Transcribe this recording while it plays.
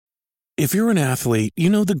If you're an athlete, you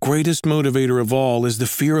know the greatest motivator of all is the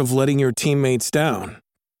fear of letting your teammates down.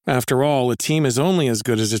 After all, a team is only as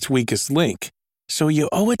good as its weakest link. So you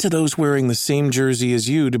owe it to those wearing the same jersey as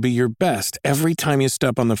you to be your best every time you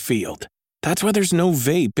step on the field. That's why there's no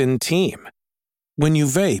vape in team. When you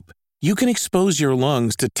vape, you can expose your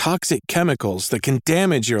lungs to toxic chemicals that can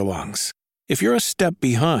damage your lungs. If you're a step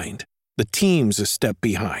behind, the team's a step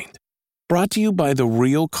behind. Brought to you by The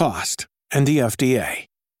Real Cost and the FDA.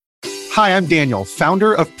 Hi, I'm Daniel,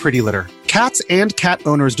 founder of Pretty Litter. Cats and cat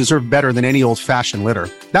owners deserve better than any old-fashioned litter.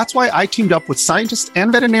 That's why I teamed up with scientists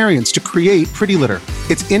and veterinarians to create Pretty Litter.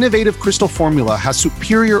 Its innovative crystal formula has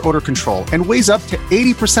superior odor control and weighs up to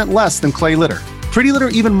 80% less than clay litter. Pretty Litter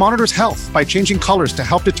even monitors health by changing colors to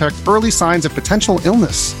help detect early signs of potential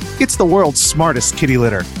illness. It's the world's smartest kitty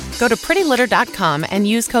litter. Go to prettylitter.com and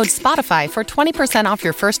use code SPOTIFY for 20% off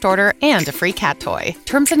your first order and a free cat toy.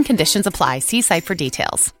 Terms and conditions apply. See site for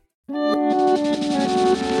details.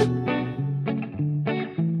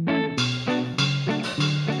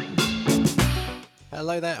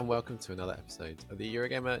 Hello there and welcome to another episode of the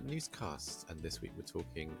Eurogamer Newscast, and this week we're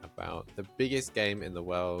talking about the biggest game in the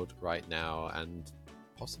world right now and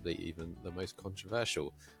possibly even the most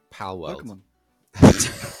controversial, Palworld.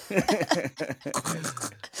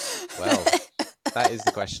 Well, that is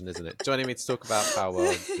the question, isn't it? Joining me to talk about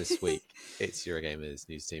Palworld this week, it's Eurogamer's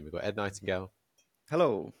news team. We've got Ed Nightingale.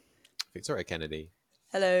 Hello. Victoria Kennedy.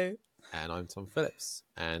 Hello. And I'm Tom Phillips.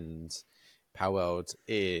 And Palworld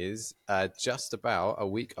is just about a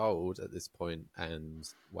week old at this point, and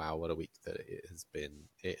wow, what a week that it has been.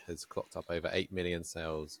 It has clocked up over 8 million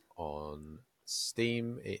sales on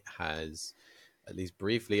Steam. It has at least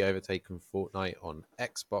briefly overtaken Fortnite on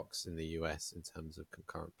Xbox in the US in terms of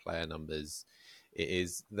concurrent player numbers. It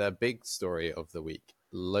is the big story of the week.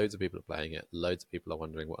 Loads of people are playing it. Loads of people are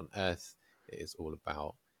wondering what on earth it is all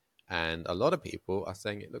about. And a lot of people are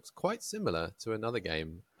saying it looks quite similar to another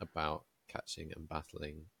game about catching and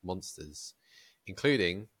battling monsters,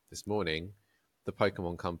 including this morning the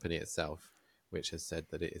Pokémon company itself, which has said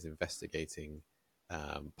that it is investigating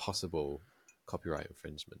possible copyright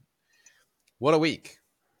infringement. What a week.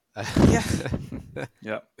 Yeah.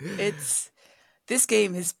 Yeah. This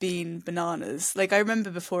game has been bananas. Like, I remember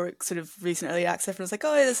before it sort of recent early access, everyone was like,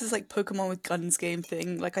 oh, this is like Pokemon with guns game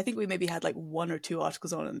thing. Like, I think we maybe had like 1 or 2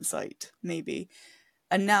 articles on the site, maybe.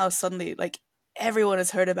 And now suddenly, like, everyone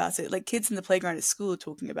has heard about it. Like, kids in the playground at school are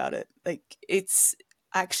talking about it. Like, it's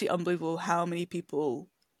actually unbelievable how many people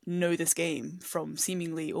know this game from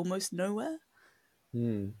seemingly almost nowhere.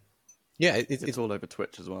 Yeah, it's all over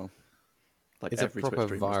Twitch as well. Like, it's every a proper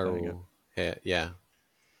Twitch streamer is playing it. viral hit, yeah.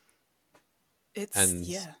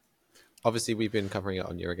 Obviously we've been covering it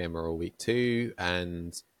on Eurogamer all week too,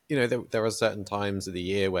 and you know there are certain times of the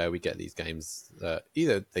year where we get these games that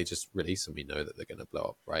either they just release and we know that they're going to blow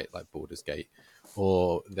up, right, like Baldur's Gate,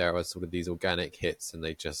 or there are sort of these organic hits and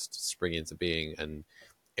they just spring into being, and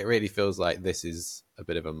it really feels like this is a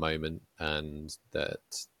bit of a moment, and that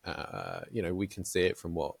we can see it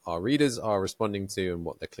from what our readers are responding to and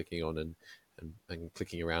what they're clicking on and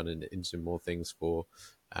clicking around and into more things for.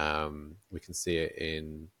 We can see it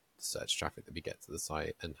in search traffic that we get to the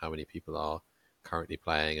site and how many people are currently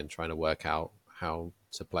playing and trying to work out how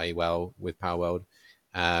to play well with Palworld.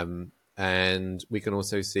 And we can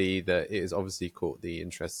also see that it has obviously caught the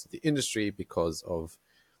interest of the industry because of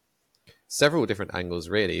several different angles,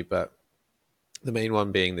 really, but the main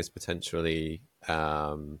one being this potentially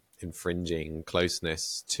infringing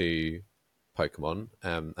closeness to Pokemon.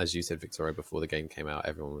 As you said, Victoria, before the game came out,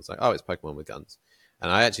 everyone was like, oh, it's Pokemon with guns. And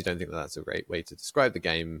I actually don't think that that's a great way to describe the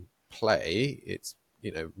game play. It's,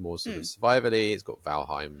 more sort of survivally. It's got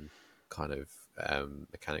Valheim kind of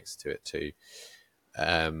mechanics to it too.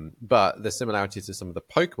 But the similarities to some of the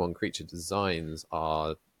Pokemon creature designs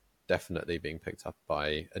are definitely being picked up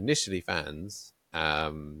by initially fans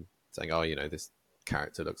saying, oh, this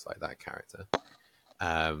character looks like that character.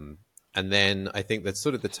 And then I think that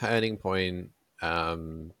sort of the turning point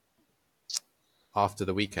after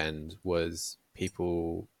the weekend was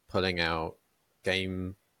people pulling out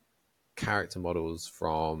game character models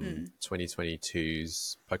from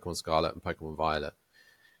 2022's Pokemon Scarlet and Pokemon Violet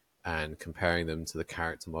and comparing them to the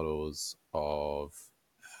character models of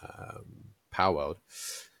Palworld.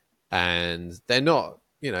 And they're not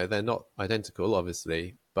identical,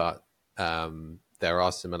 obviously, but there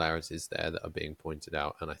are similarities there that are being pointed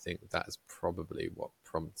out. And I think that's probably what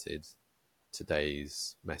prompted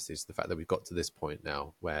today's message, the fact that we've got to this point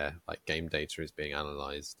now where like game data is being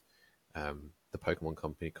analyzed. The Pokemon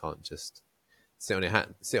company can't just sit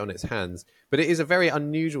on its hands, but it is a very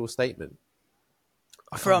unusual statement.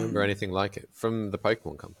 I can't remember anything like it from the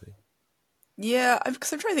Pokemon company. Yeah,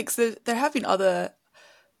 because I'm trying to think. So there have been other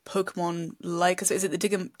Pokemon like, so is it the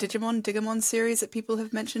Digimon series that people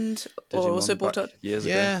have mentioned or also Digimon brought back up? years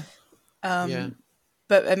ago. Yeah, yeah.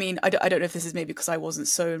 But I mean, I don't know if this is maybe because I wasn't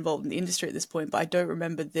so involved in the industry at this point, but I don't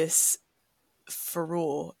remember this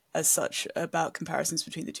furore as such about comparisons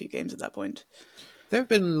between the two games at that point. There have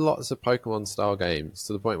been lots of Pokemon style games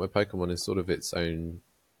to the point where Pokemon is sort of its own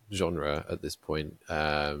genre at this point.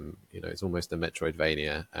 It's almost a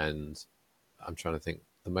Metroidvania, and I'm trying to think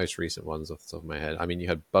the most recent ones off the top of my head. I mean, you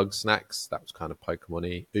had Bug Snacks, that was kind of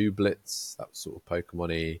Pokemon-y. Ooblets, that was sort of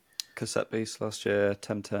Pokemon-y. Cassette Beast last year,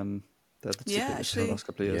 Temtem. They're the two Yeah, biggest in the actually, last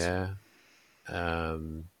couple of years. Yeah.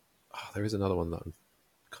 There is another one that I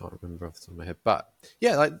can't remember off the top of my head. But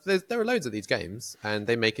yeah, like there are loads of these games, and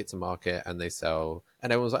they make it to market, and they sell,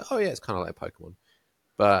 and everyone's like, oh yeah, it's kind of like Pokemon.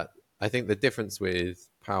 But I think the difference with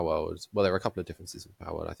Palworld, well, there are a couple of differences with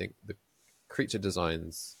Palworld. I think the creature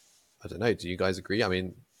designs, I don't know, do you guys agree? I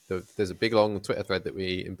mean, there's a big long Twitter thread that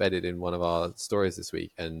we embedded in one of our stories this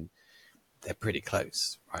week, and they're pretty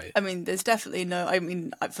close, right? I mean, there's definitely no. I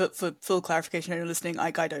mean, for full clarification, anyone listening, I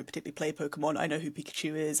don't particularly play Pokemon. I know who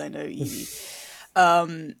Pikachu is. I know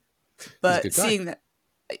Eevee. But seeing that,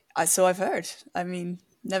 so I've heard. I mean,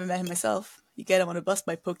 never met him myself. You get him on a bus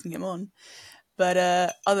by poking him on. But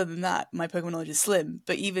other than that, my Pokemon knowledge is slim.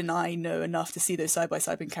 But even I know enough to see those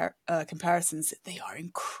side-by-side comparisons. They are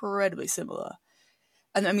incredibly similar.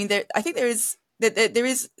 And I mean, I think there is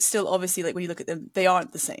still obviously, like when you look at them, they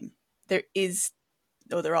aren't the same. There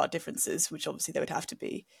are differences, which obviously there would have to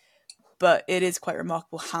be. But it is quite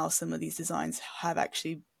remarkable how some of these designs have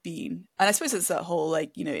actually been. And I suppose it's that whole,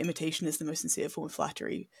 like, imitation is the most sincere form of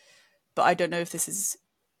flattery. But I don't know if this is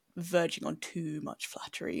verging on too much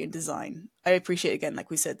flattery in design. I appreciate, again, like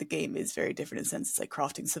we said, the game is very different in a sense. It's like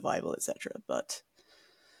crafting, survival, etc. But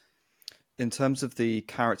in terms of the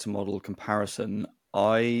character model comparison,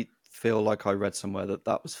 I feel like I read somewhere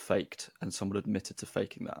that was faked, and someone admitted to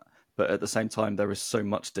faking that. But at the same time, there is so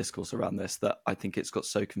much discourse around this that I think it's got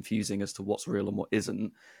so confusing as to what's real and what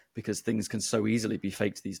isn't, because things can so easily be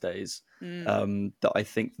faked these days, that I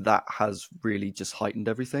think that has really just heightened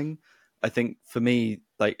everything. I think for me,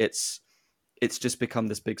 like it's just become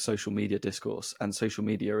this big social media discourse, and social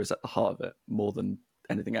media is at the heart of it more than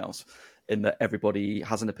anything else, in that everybody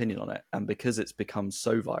has an opinion on it. And because it's become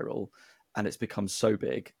so viral and it's become so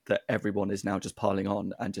big that everyone is now just piling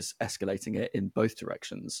on and just escalating it in both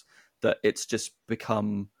directions, that it's just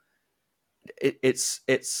become it's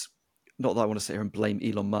not that I want to sit here and blame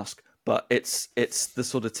Elon Musk, but it's the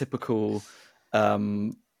sort of typical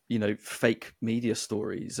fake media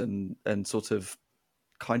stories and sort of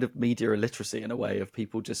kind of media illiteracy in a way, of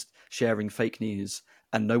people just sharing fake news,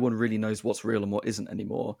 and no one really knows what's real and what isn't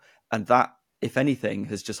anymore. And that, if anything,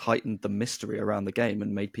 has just heightened the mystery around the game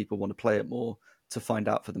and made people want to play it more to find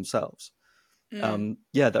out for themselves. There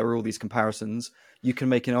are all these comparisons. You can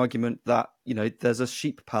make an argument that, there's a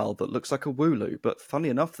sheep pal that looks like a Wooloo, but funny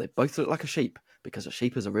enough, they both look like a sheep because a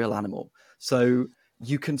sheep is a real animal. So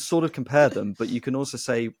you can sort of compare them, but you can also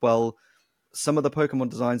say, well, some of the Pokemon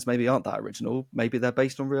designs maybe aren't that original. Maybe they're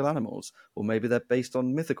based on real animals, or maybe they're based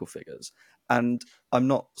on mythical figures. And I'm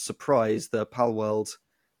not surprised that Palworld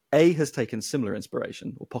has taken similar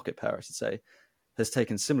inspiration, or Pocket Pair, I should say, has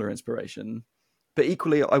taken similar inspiration. But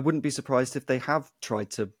equally, I wouldn't be surprised if they have tried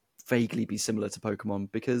to vaguely be similar to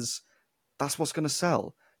Pokemon, because that's what's going to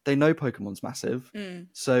sell. They know Pokemon's massive,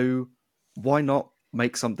 so why not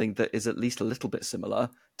make something that is at least a little bit similar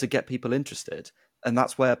to get people interested? And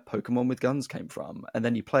that's where Pokemon with Guns came from. And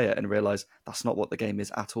then you play it and realize that's not what the game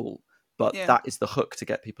is at all. But that is the hook to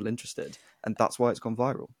get people interested. And that's why it's gone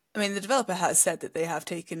viral. I mean, the developer has said that they have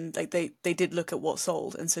taken, like, they did look at what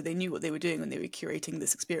sold, and so they knew what they were doing when they were curating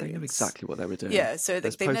this experience. They knew exactly what they were doing. Yeah, so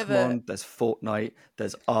there's they Pokemon, never... there's Fortnite,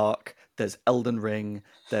 there's Ark, there's Elden Ring,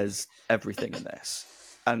 there's everything in this.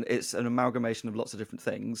 And it's an amalgamation of lots of different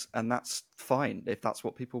things, and that's fine if that's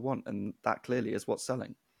what people want, and that clearly is what's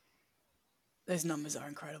selling. Those numbers are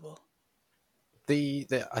incredible. I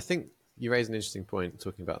think you raise an interesting point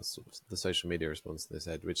talking about sort of the social media response to this,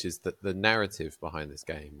 Ed, which is that the narrative behind this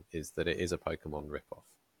game is that it is a Pokemon ripoff,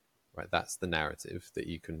 right? That's the narrative that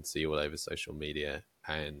you can see all over social media.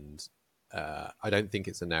 And I don't think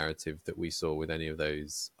it's a narrative that we saw with any of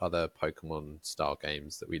those other Pokemon style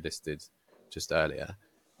games that we listed just earlier.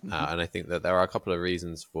 And I think that there are a couple of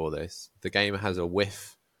reasons for this. The game has a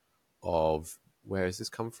whiff of, where has this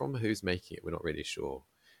come from? Who's making it? We're not really sure.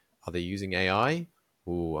 Are they using AI?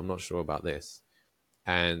 Oh, I'm not sure about this.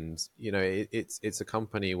 And, it's a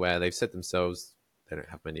company where they've said themselves they don't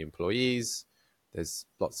have many employees. There's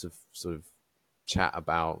lots of sort of chat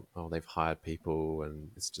about, oh, they've hired people and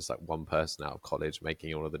it's just like one person out of college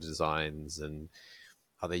making all of the designs, and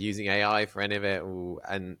are they using AI for any of it? Ooh,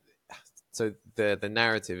 and so the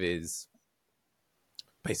narrative is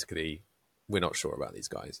basically we're not sure about these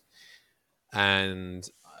guys, and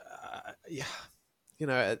yeah,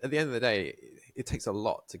 at the end of the day, it takes a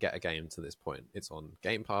lot to get a game to this point. It's on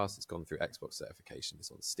Game Pass, it's gone through Xbox certification,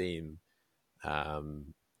 it's on Steam,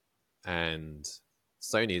 and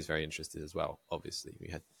Sony is very interested as well. Obviously, we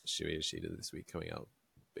had Shuei Yoshida this week coming out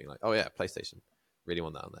being like, oh yeah, PlayStation, really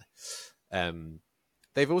want that on there.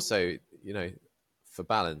 They've also, for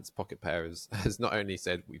balance, Pocket Pair has not only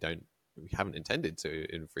said we haven't intended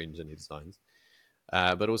to infringe any designs,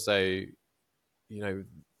 but also,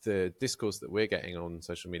 the discourse that we're getting on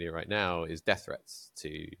social media right now is death threats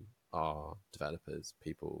to our developers,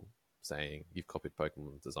 people saying you've copied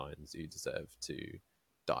Pokemon designs, you deserve to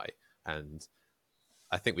die. And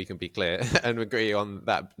I think we can be clear and agree on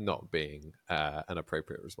that not being an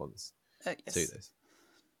appropriate response yes, to this.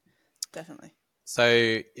 Definitely.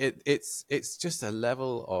 So it's just a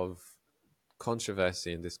level of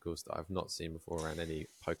controversy and discourse that I've not seen before around any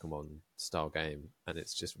Pokemon style game, and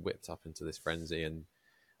it's just whipped up into this frenzy. And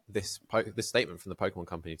this statement from the Pokemon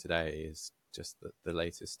Company today is just the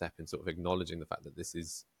latest step in sort of acknowledging the fact that this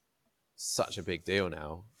is such a big deal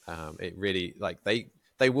now. It really, like,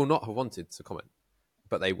 they will not have wanted to comment,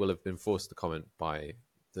 but they will have been forced to comment by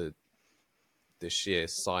the sheer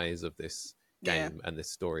size of this game and this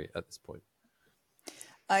story at this point.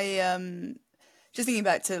 I just thinking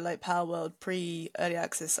back to like Palworld pre-early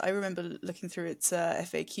access, I remember looking through its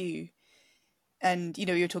FAQ, and you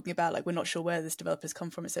were talking about like we're not sure where this developers come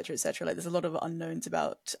from, etc., etc. Like there's a lot of unknowns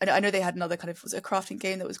about. I know they had another kind of, was it a crafting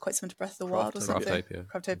game that was quite similar to Breath of the Wild or something?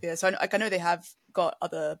 Craftopia. So I know they have got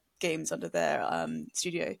other games under their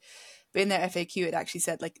studio, but in their FAQ it actually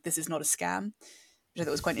said like this is not a scam, which I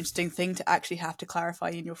thought was quite an interesting thing to actually have to clarify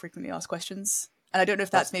in your frequently asked questions. And I don't know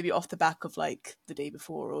if that's maybe off the back of like the day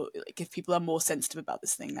before, or like if people are more sensitive about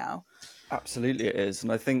this thing now. Absolutely it is.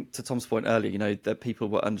 And I think to Tom's point earlier, that people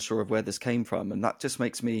were unsure of where this came from. And that just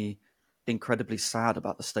makes me incredibly sad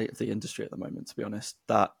about the state of the industry at the moment, to be honest,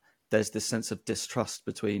 that there's this sense of distrust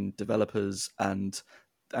between developers and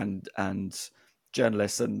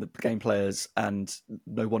journalists and the game players, and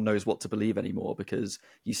no one knows what to believe anymore, because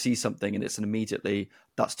you see something and it's an immediately,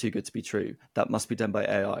 that's too good to be true, that must be done by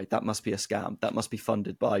AI, that must be a scam, that must be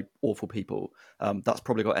funded by awful people, that's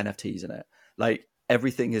probably got NFTs in it. Like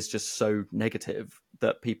everything is just so negative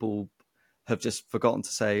that people have just forgotten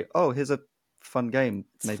to say, oh, here's a fun game,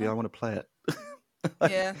 maybe I want to play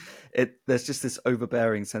it. There's just this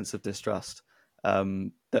overbearing sense of distrust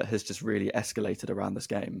that has just really escalated around this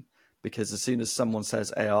game. Because as soon as someone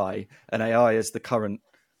says AI, and AI is the current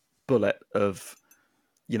bullet of,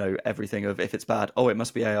 everything of if it's bad, oh, it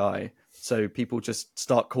must be AI. So people just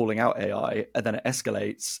start calling out AI, and then it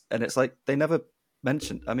escalates. And it's like they never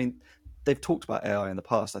mentioned, they've talked about AI in the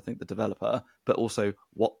past, I think the developer, but also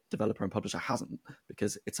what developer and publisher hasn't,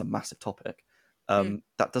 because it's a massive topic.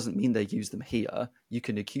 That doesn't mean they use them here. You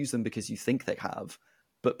can accuse them because you think they have,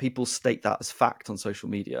 but people state that as fact on social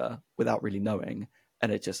media without really knowing.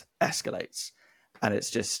 And it just escalates. And it's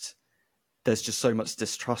just, there's just so much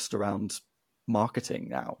distrust around marketing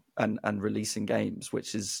now and releasing games,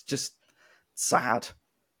 which is just sad.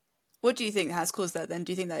 What do you think has caused that then?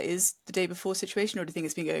 Do you think that is the day before situation, or do you think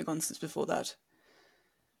it's been going on since before that?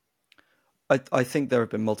 I think there have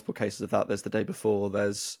been multiple cases of that. There's the day before,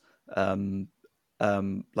 there's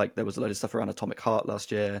like there was a load of stuff around Atomic Heart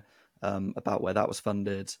last year about where that was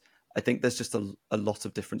funded. I think there's just a lot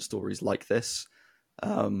of different stories like this.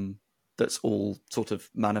 That's all sort of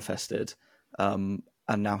manifested and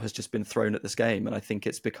now has just been thrown at this game. And I think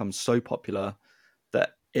it's become so popular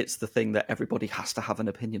that it's the thing that everybody has to have an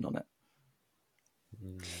opinion on it.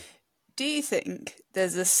 Do you think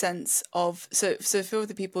there's a sense of, so for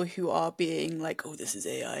the people who are being like, oh, this is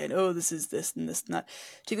AI and oh, this is this and this and that,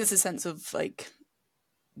 do you think there's a sense of like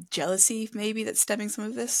jealousy maybe that's stemming some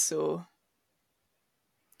of this, or?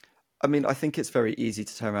 I think it's very easy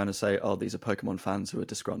to turn around and say, oh, these are Pokemon fans who are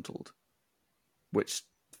disgruntled, which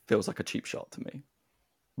feels like a cheap shot to me.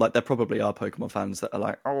 Like, there probably are Pokemon fans that are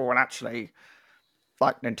like, oh, and actually,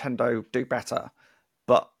 like, Nintendo, do better.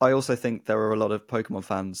 But I also think there are a lot of Pokemon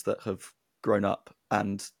fans that have grown up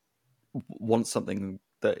and want something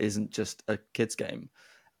that isn't just a kid's game,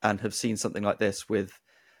 and have seen something like this with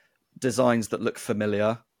designs that look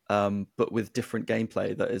familiar, but with different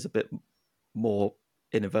gameplay that is a bit more,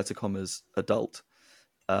 in inverted commas, adult,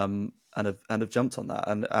 and have jumped on that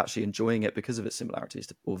and actually enjoying it because of its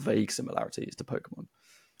similarities or vague similarities to Pokemon.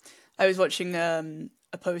 I was watching a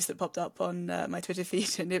post that popped up on my Twitter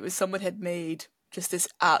feed, and it was someone had made just this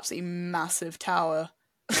absolutely massive tower.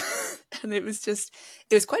 And it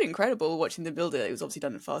was quite incredible watching them build it. It was obviously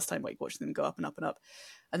done in fast time, like watching them go up and up and up,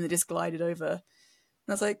 and they just glided over. And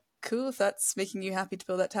I was like, cool, if that's making you happy to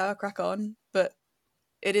build that tower, crack on. But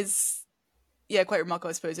it is, yeah, quite remarkable.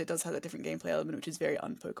 I suppose it does have a different gameplay element, which is very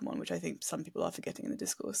un-Pokemon, which I think some people are forgetting in the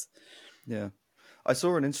discourse. Yeah. I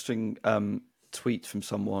saw an interesting tweet from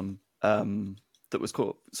someone that was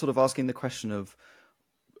sort of asking the question of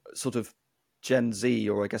sort of Gen Z,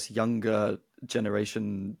 or I guess younger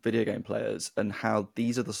generation video game players, and how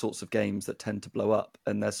these are the sorts of games that tend to blow up,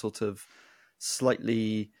 and they're sort of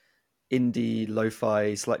slightly indie,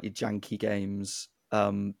 lo-fi, slightly janky games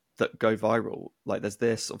that go viral. Like there's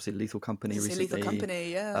this, obviously Lethal Company recently, Lethal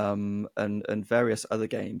Company, yeah, and various other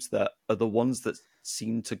games that are the ones that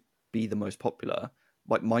seem to be the most popular,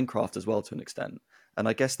 like Minecraft as well to an extent. And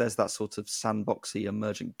I guess there's that sort of sandboxy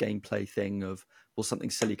emergent gameplay thing of, well, something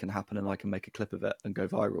silly can happen and I can make a clip of it and go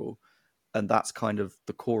viral. And that's kind of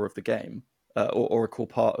the core of the game, or a core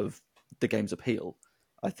part of the game's appeal,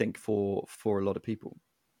 I think, for a lot of people.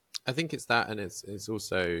 I think it's that, and it's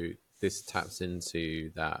also, this taps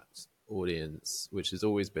into that audience which has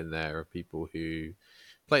always been there, of people who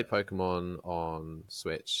played Pokemon on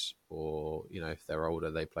Switch, or if they're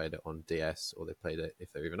older, they played it on DS, or they played it,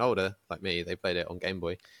 if they're even older like me, they played it on Game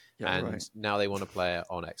Boy, and now they want to play it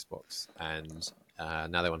on Xbox, and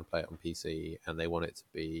now they want to play it on PC, and they want it to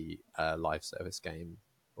be a live service game,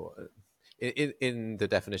 or in the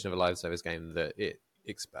definition of a live service game, that it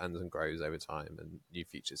expands and grows over time and new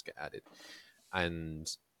features get added. And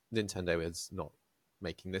Nintendo is not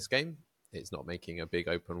making this game. It's not making a big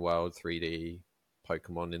open world 3D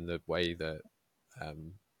Pokemon in the way that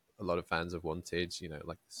a lot of fans have wanted,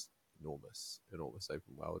 like this enormous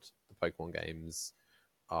open world. The Pokemon games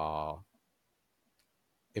are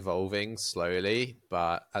evolving slowly,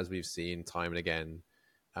 but as we've seen time and again,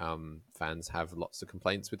 fans have lots of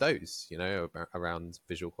complaints with those, around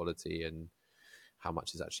visual quality and how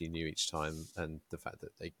much is actually new each time, and the fact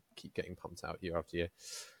that they keep getting pumped out year after year.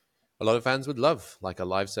 A lot of fans would love like a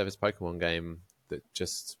live service Pokemon game that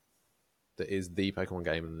is the Pokemon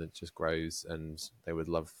game and that just grows, and they would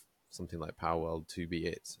love something like Palworld to be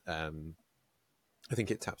it. I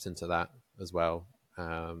think it taps into that as well,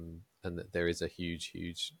 and that there is a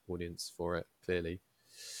huge audience for it, clearly.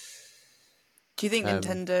 Do you think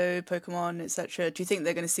Nintendo, Pokemon, etc., do you think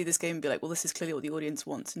they're going to see this game and be like, well, this is clearly what the audience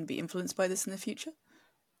wants, and be influenced by this in the future?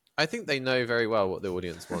 I think they know very well what the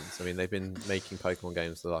audience wants. I mean, they've been making Pokemon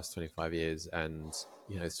games for the last 25 years, and,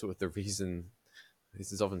 sort of the reason,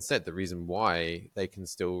 this is often said, the reason why they can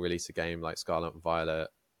still release a game like Scarlet and Violet,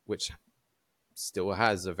 which still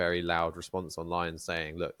has a very loud response online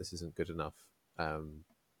saying, look, this isn't good enough.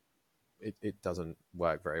 It doesn't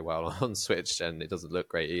work very well on Switch, and it doesn't look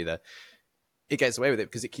great either. It gets away with it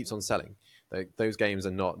because it keeps on selling. Those games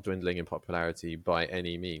are not dwindling in popularity by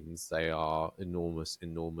any means. They are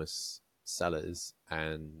enormous sellers,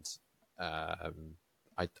 and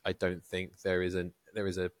I don't think there is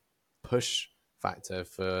a push factor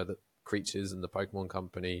for the creatures and the Pokemon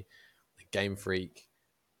Company, Game Freak,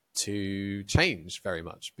 to change very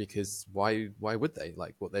much, because why would they?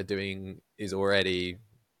 Like, what they're doing is already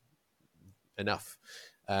enough.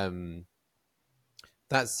 That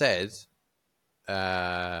said,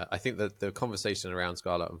 I think that the conversation around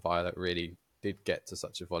Scarlet and Violet really did get to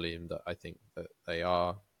such a volume that I think that they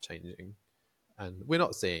are changing, and we're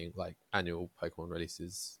not seeing like annual Pokemon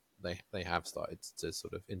releases. They have started to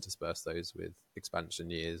sort of intersperse those with expansion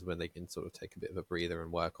years when they can sort of take a bit of a breather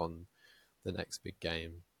and work on the next big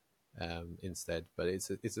game instead. But it's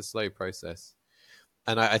a slow process,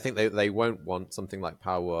 and I think they won't want something like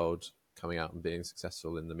Palworld coming out and being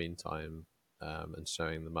successful in the meantime, and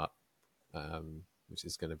showing them up. Which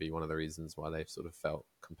is going to be one of the reasons why they've sort of felt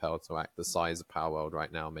compelled to act. The size of Palworld right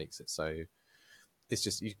now makes it so it's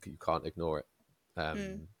just you can't ignore it.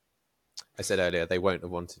 I said earlier they won't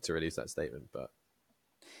have wanted to release that statement, but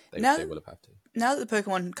they will have had to. Now that the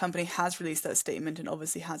Pokemon Company has released that statement and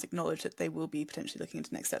obviously has acknowledged that they will be potentially looking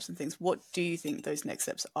into next steps and things, what do you think those next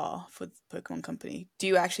steps are for the Pokemon Company? Do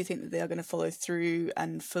you actually think that they are going to follow through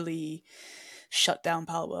and fully shut down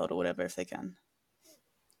Palworld or whatever if they can?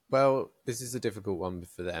 Well, this is a difficult one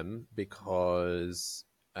for them because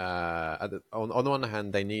on the one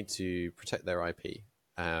hand, they need to protect their IP.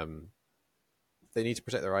 They need to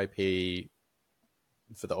protect their IP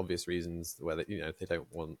for the obvious reasons, where they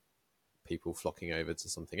don't want people flocking over to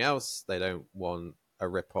something else. They don't want a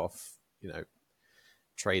rip-off,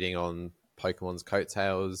 trading on Pokemon's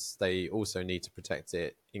coattails. They also need to protect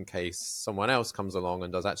it in case someone else comes along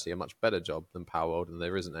and does actually a much better job than Palworld, and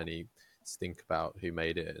there isn't any stink about who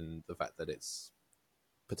made it and the fact that it's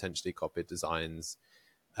potentially copied designs.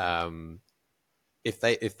 If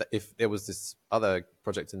there was this other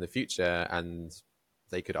project in the future and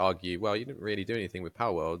they could argue, well, you didn't really do anything with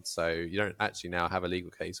Palworld, so you don't actually now have a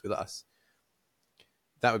legal case with us,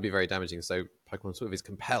 that would be very damaging. So Pokemon sort of is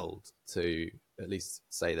compelled to at least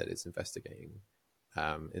say that it's investigating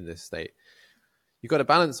in this state. You've got to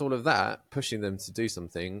balance all of that, pushing them to do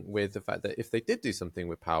something, with the fact that if they did do something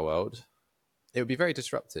with Palworld, it would be very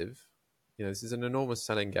disruptive. You know, this is an enormous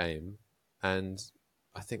selling game, and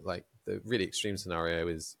I think like the really extreme scenario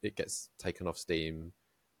is it gets taken off Steam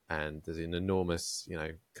and there's an enormous, you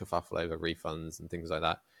know, kerfuffle over refunds and things like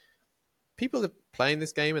that. People are playing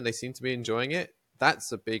this game and they seem to be enjoying it.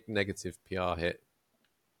 That's a big negative PR hit,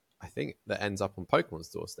 I think, that ends up on Pokemon's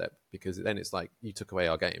doorstep, because then it's like, you took away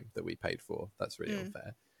our game that we paid for. That's really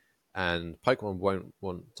unfair. And Pokemon won't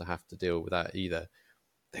want to have to deal with that either.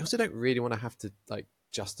 They also don't really want to have to like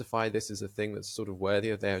justify this as a thing that's sort of worthy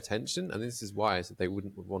of their attention. And this is why I said they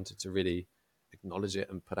wouldn't have wanted to really acknowledge it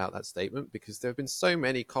and put out that statement, because there have been so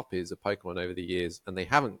many copies of Pokemon over the years and they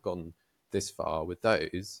haven't gone this far with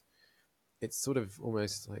those. It's sort of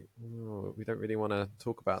almost like, oh, we don't really want to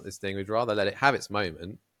talk about this thing. We'd rather let it have its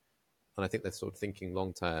moment. And I think they're sort of thinking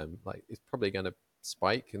long term, like it's probably going to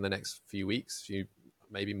spike in the next few weeks,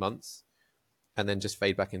 maybe months, and then just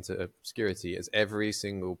fade back into obscurity, as every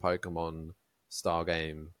single Pokemon style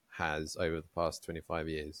game has over the past 25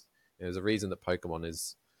 years. There's a reason that Pokemon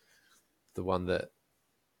is the one that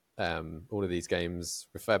all of these games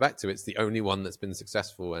refer back to. It's the only one that's been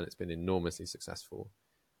successful, and it's been enormously successful.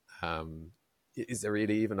 Is there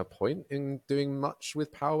really even a point in doing much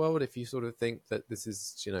with Palworld if you sort of think that this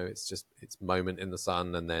is, you know, it's just its moment in the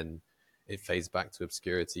sun and then it fades back to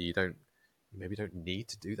obscurity? You maybe don't need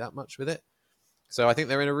to do that much with it. So I think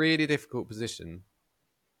they're in a really difficult position.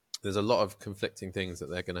 There's a lot of conflicting things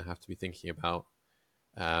that they're going to have to be thinking about.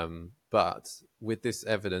 But with this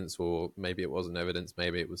evidence, or maybe it wasn't evidence,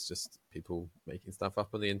 maybe it was just people making stuff up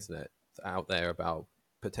on the internet out there about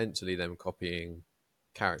potentially them copying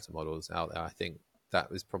character models out there, I think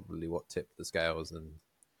that was probably what tipped the scales,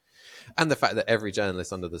 and the fact that every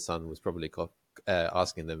journalist under the sun was probably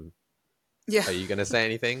asking them, are you going to say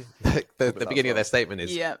anything? the beginning of their statement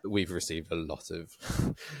is, we've received a lot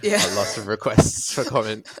of requests for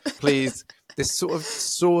comment, please. This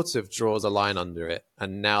sort of draws a line under it,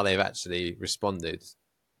 and now they've actually responded.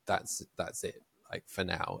 That's it, like for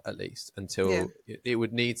now at least, until it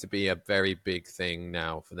would need to be a very big thing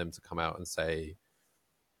now for them to come out and say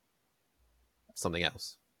something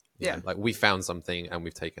else. You know, like, we found something and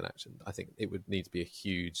we've taken action. I think it would need to be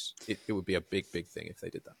it would be a big thing if they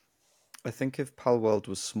did that. I think if Palworld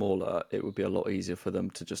was smaller, it would be a lot easier for them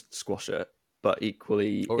to just squash it. But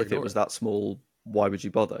equally, if it was that small, why would you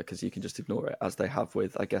bother? Because you can just ignore it, as they have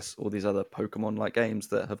with, I guess, all these other Pokemon-like games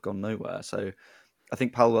that have gone nowhere. So I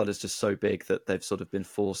think Palworld is just so big that they've sort of been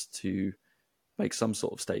forced to make some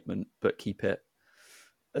sort of statement, but keep it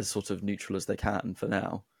as sort of neutral as they can for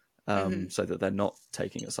now, so that they're not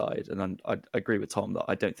taking a side. And I agree with Tom that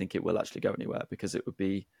I don't think it will actually go anywhere, because it would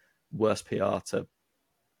be worse PR to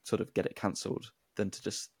sort of get it cancelled than to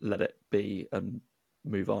just let it be and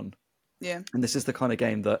move on. Yeah. And this is the kind of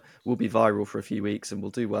game that will be viral for a few weeks and will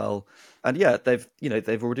do well. And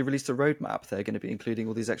they've already released a roadmap. They're going to be including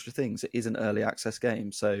all these extra things. It is an early access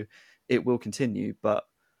game, so it will continue, but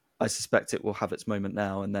I suspect it will have its moment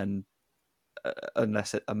now, and then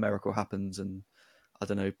unless a miracle happens and, I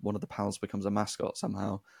don't know, one of the pals becomes a mascot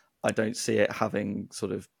somehow, I don't see it having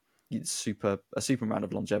sort of a super amount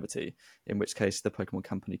of longevity, in which case the Pokemon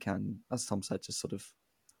company can, as Tom said, just sort of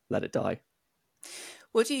let it die.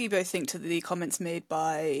 What do you both think to the comments made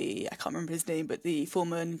by, I can't remember his name, but the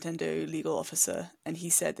former Nintendo legal officer? And he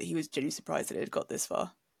said that he was genuinely surprised that it had got this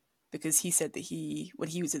far, because he said that when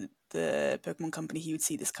he was at the Pokemon company, he would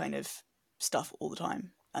see this kind of stuff all the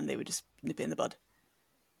time and they would just nip it in the bud.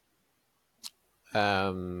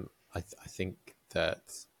 I think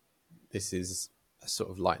that this is a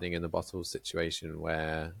sort of lightning in the bottle situation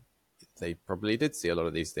where they probably did see a lot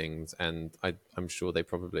of these things, and I'm sure they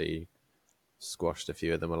probably squashed a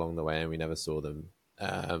few of them along the way and we never saw them.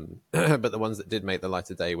 But the ones that did make the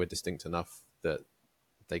light of day were distinct enough that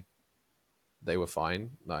they were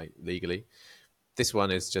fine, like legally. This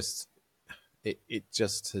one is just, it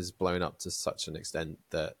just has blown up to such an extent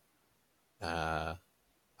that I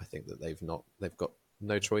think that they've got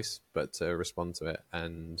no choice but to respond to it.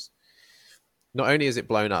 And not only is it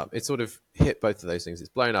blown up, it sort of hit both of those things. It's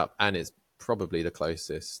blown up and it's probably the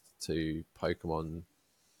closest to Pokemon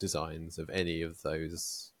designs of any of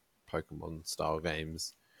those Pokemon style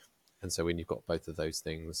games. And so when you've got both of those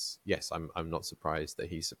things, yes, I'm not surprised that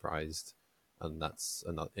he's surprised, and that's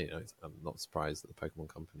another. I'm not surprised that the Pokemon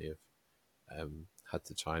Company have had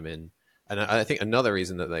to chime in. And I think another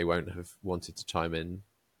reason that they won't have wanted to chime in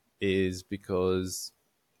is because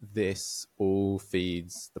this all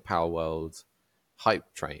feeds the Palworld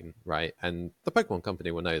hype train, right? And the Pokemon Company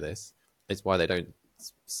will know this. It's why they don't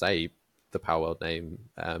say the Palworld name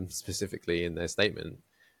specifically in their statement.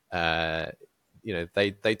 They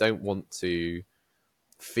don't want to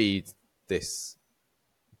feed this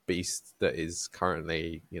beast that is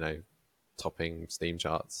currently, topping Steam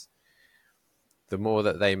charts. The more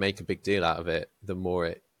that they make a big deal out of it, the more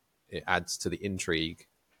it adds to the intrigue.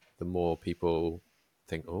 The more people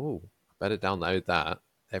think, oh, I better download that.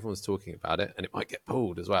 Everyone's talking about it, and it might get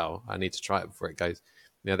pulled as well. I need to try it before it goes.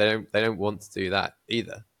 They don't want to do that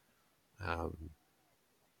either.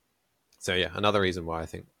 So yeah, another reason why I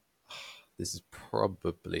think this is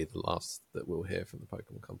probably the last that we'll hear from the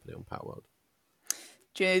Pokemon Company on Palworld.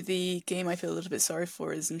 Do you know the game I feel a little bit sorry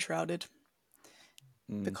for is Enshrouded?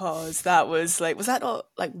 Because that was that not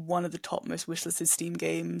like one of the top most wishlisted Steam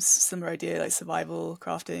games? Similar idea, like survival,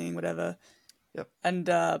 crafting, whatever. Yep. And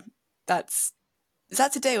is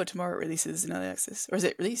that today or tomorrow it releases in early access? Or is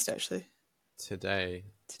it released actually? Today.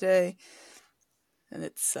 And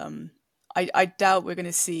it's I doubt we're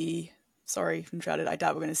gonna see Enshrouded, I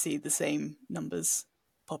doubt we're gonna see the same numbers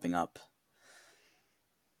popping up.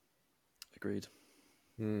 Agreed.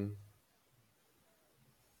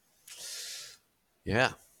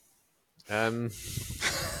 Yeah.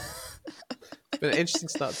 It's been an interesting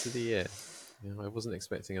start to the year. I wasn't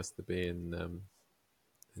expecting us to be in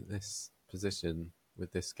this position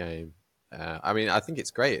with this game. I think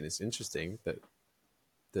it's great and it's interesting that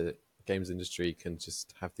the games industry can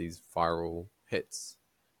just have these viral hits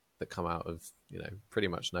that come out of pretty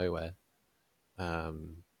much nowhere. I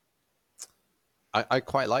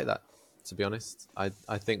quite like that, to be honest. I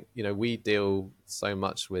think we deal so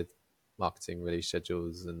much with marketing release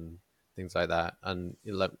schedules and things like that, and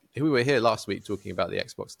we were here last week talking about the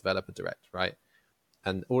Xbox Developer Direct, right?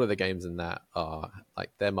 And all of the games in that are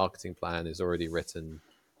like their marketing plan is already written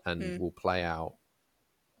and will play out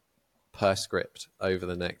per script over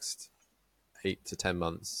the next 8 to 10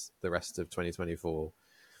 months, the rest of 2024.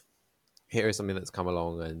 Here is something that's come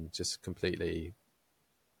along and just completely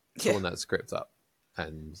torn that script up,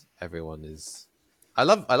 and everyone is. I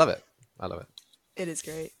love it. It is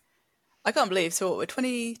great. I can't believe, so we're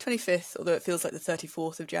 25th, although it feels like the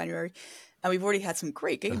 34th of January, and we've already had some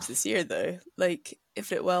great games this year, though, like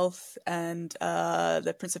Infinite Wealth and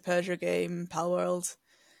the Prince of Persia game, Palworld.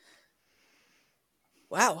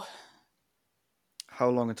 Wow. How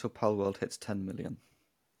long until Palworld hits 10 million?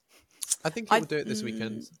 I think it will do it this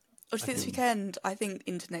weekend. Oh, do you think this weekend? I think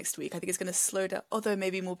into next week. I think it's going to slow down, although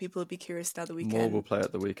maybe more people will be curious now the weekend. More will play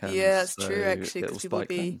at the weekend. Yeah, that's true, actually, because people will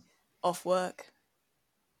be off work.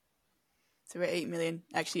 So we're at 8 million.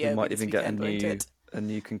 Actually, yeah, we might even get a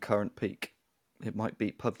new concurrent peak. It might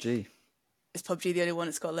beat PUBG. Is PUBG the only one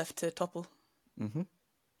it's got left to topple? Mm-hmm.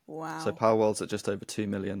 Wow. So Palworld's at just over 2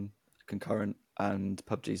 million concurrent, and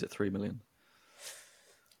PUBG's at 3 million.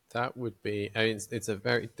 That would be. It's a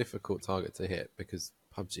very difficult target to hit because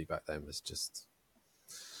PUBG back then was just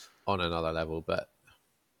on another level. But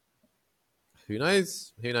who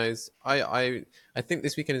knows? I think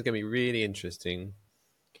this weekend is going to be really interesting.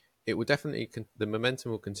 It will definitely the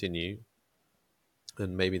momentum will continue,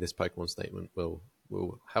 and maybe this Pokemon statement will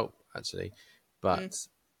help actually. But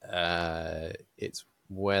it's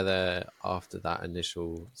whether after that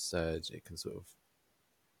initial surge it can sort of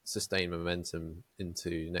sustain momentum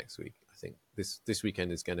into next week. I think this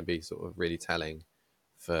weekend is going to be sort of really telling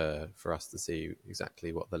for us to see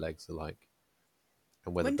exactly what the legs are like,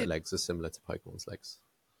 and whether the legs are similar to Pokemon's legs.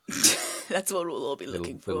 That's what we'll all be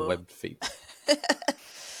looking for. Little webbed feet.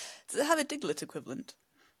 Does it have a Diglett equivalent?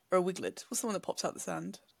 Or a Wiglet? What's the one that pops out the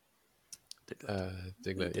sand?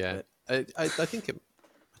 Diglett, yeah. I think it...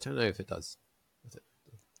 I don't know if it does.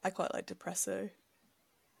 I quite like Depresso.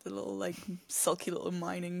 The little, like, sulky little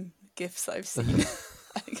mining gifs that I've seen.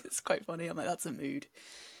 I think it's quite funny. I'm like, that's a mood.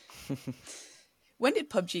 When did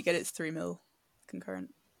PUBG get its 3 mil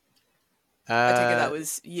concurrent? I take it that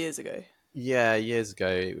was years ago. Yeah, years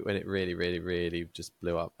ago when it really, really, really just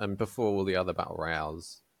blew up. And before all the other Battle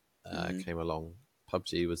Royales came along,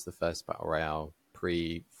 PUBG was the first Battle Royale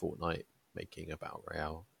pre-Fortnite making a Battle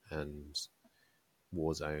Royale, and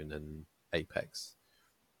Warzone and Apex.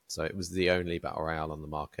 So it was the only Battle Royale on the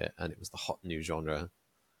market, and it was the hot new genre. And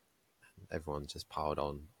everyone just piled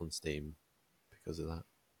on Steam. because of that.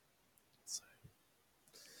 So,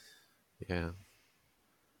 yeah.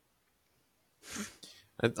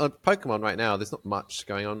 And on Pokemon right now, there's not much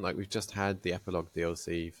going on. Like, we've just had the epilogue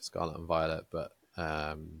DLC for Scarlet and Violet, but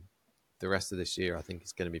the rest of this year, I think,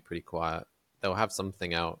 is going to be pretty quiet. They'll have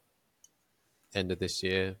something out end of this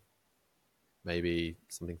year, maybe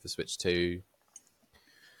something for Switch 2.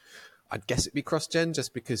 I'd guess it'd be cross-gen,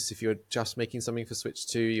 just because if you're just making something for Switch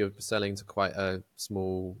 2, you're selling to quite a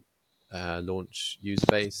small launch user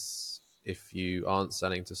base. If you aren't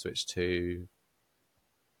selling to Switch 2,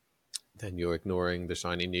 then you're ignoring the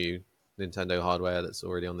shiny new Nintendo hardware that's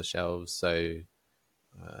already on the shelves. So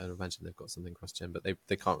I imagine they've got something cross-gen, but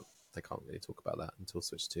they can't really talk about that until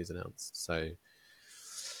Switch 2 is announced. So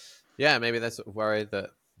yeah, maybe they're sort of worried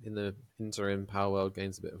that in the interim, Palworld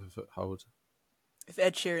gains a bit of a foothold. If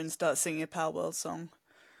Ed Sheeran starts singing a Palworld song,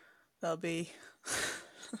 that'll be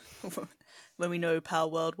when we know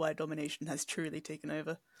Palworld wide domination has truly taken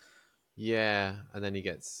over. Yeah, and then he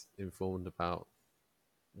gets informed about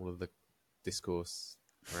all of the discourse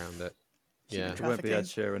around it. Yeah, It won't be Ed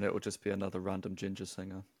Sheeran, it will just be another random ginger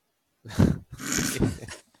singer.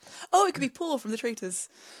 Oh, it could be Paul from The Traitors.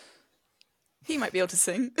 He might be able to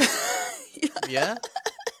sing. Yeah?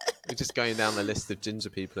 We're just going down the list of ginger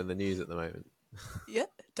people in the news at the moment. Yeah,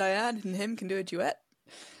 Diane and him can do a duet.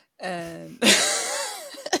 And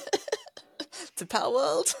to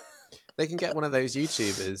Palworld. They can get one of those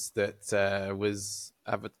YouTubers that was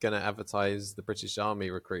going to advertise the British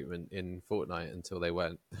Army recruitment in Fortnite until they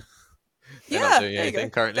weren't. They're not doing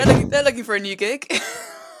anything currently. They're looking for a new gig.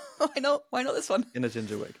 Why not? Why not this one? In a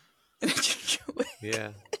ginger wig. In a ginger wig.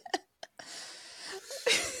 Yeah.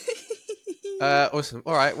 Awesome.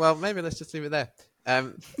 All right. Well, maybe let's just leave it there.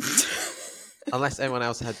 Unless anyone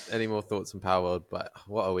else had any more thoughts on Palworld, but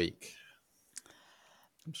what a week.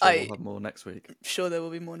 I'm sure we'll have more next week. I'm sure there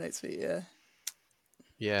will be more next week, yeah.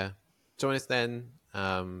 Yeah. Join us then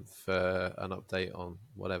for an update on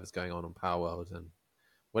whatever's going on Palworld and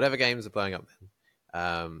whatever games are blowing up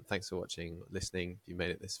then. Thanks for watching, listening, if you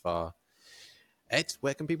made it this far. Ed,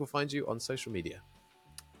 where can people find you on social media?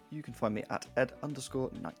 You can find me at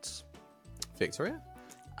ed_knights. Victoria?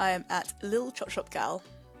 I am at Lil Chop Shop Gal.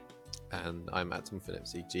 And I'm at Tom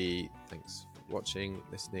Phillips EG. Thanks for watching,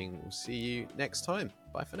 listening. We'll see you next time.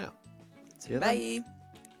 Bye for now. See you Bye.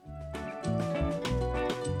 then.